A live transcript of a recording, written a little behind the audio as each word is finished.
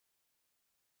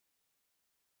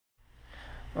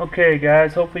Okay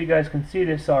guys, hopefully you guys can see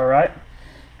this alright.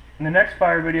 In the next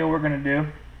fire video we're going to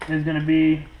do is going to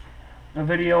be a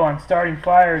video on starting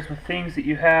fires with things that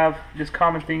you have, just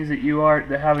common things that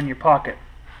that have in your pocket.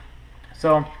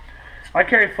 So I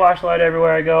carry a flashlight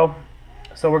everywhere I go,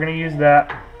 so we're going to use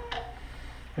that.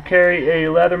 I carry a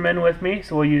Leatherman with me,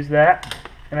 so we'll use that.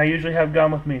 And I usually have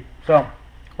gum with me. So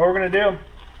what we're going to do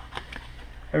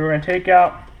is we're going to take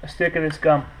out a stick of this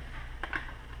gum.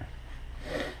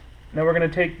 Then we're going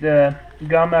to take the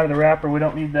gum out of the wrapper. We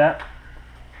don't need that.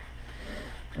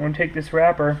 We're going to take this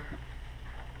wrapper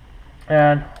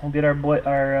and we'll get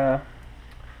our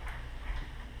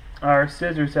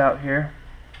scissors out here.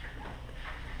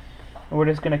 And we're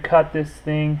just going to cut this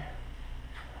thing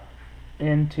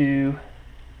into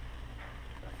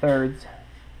thirds.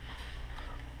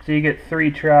 So you get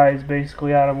 3 tries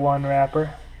basically out of one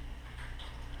wrapper.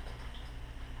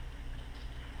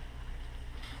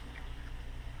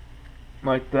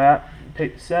 Like that.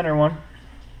 Take the center one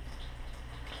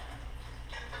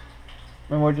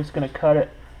and we're just going to cut it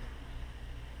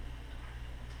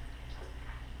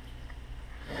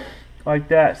like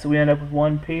that, so we end up with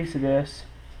one piece of this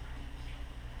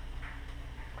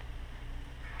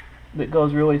that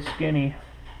goes really skinny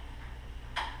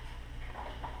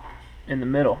in the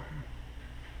middle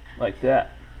like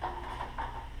that.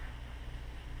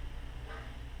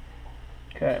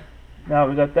 Okay, now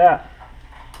we got that.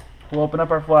 We'll open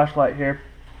up our flashlight here.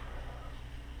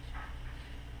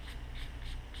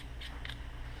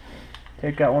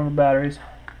 Take out one of the batteries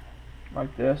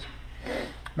like this.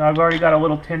 Now I've already got a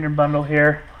little tinder bundle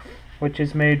here, which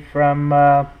is made from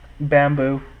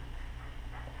bamboo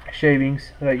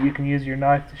shavings, so that you can use your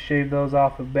knife to shave those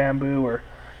off of bamboo or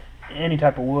any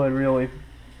type of wood really.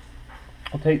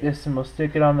 We'll take this and we'll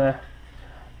stick it on the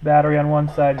battery on one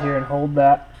side here and hold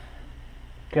that.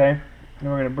 Okay, and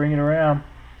we're going to bring it around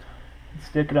and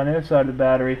stick it on the other side of the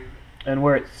battery, and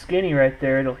where it's skinny right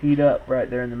there, it'll heat up right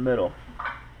there in the middle.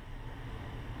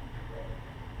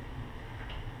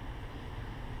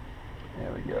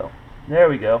 There we go. There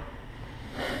we go.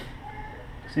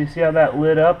 So you see how that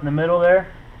lit up in the middle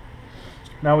there?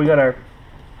 Now we got our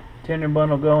tinder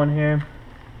bundle going here.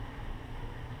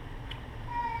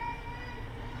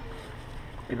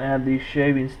 Gonna add these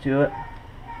shavings to it.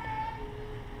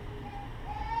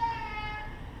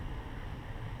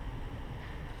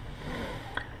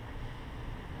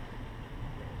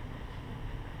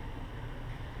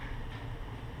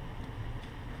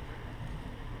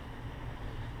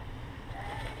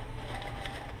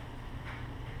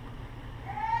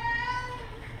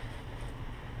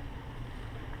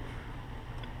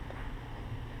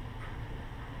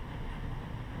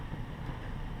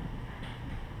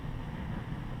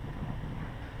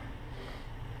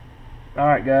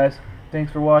 Alright guys,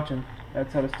 thanks for watching.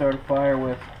 That's how to start a fire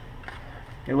with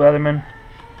your Leatherman,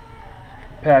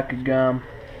 pack of gum,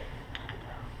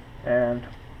 and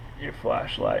your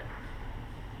flashlight.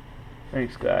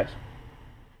 Thanks guys.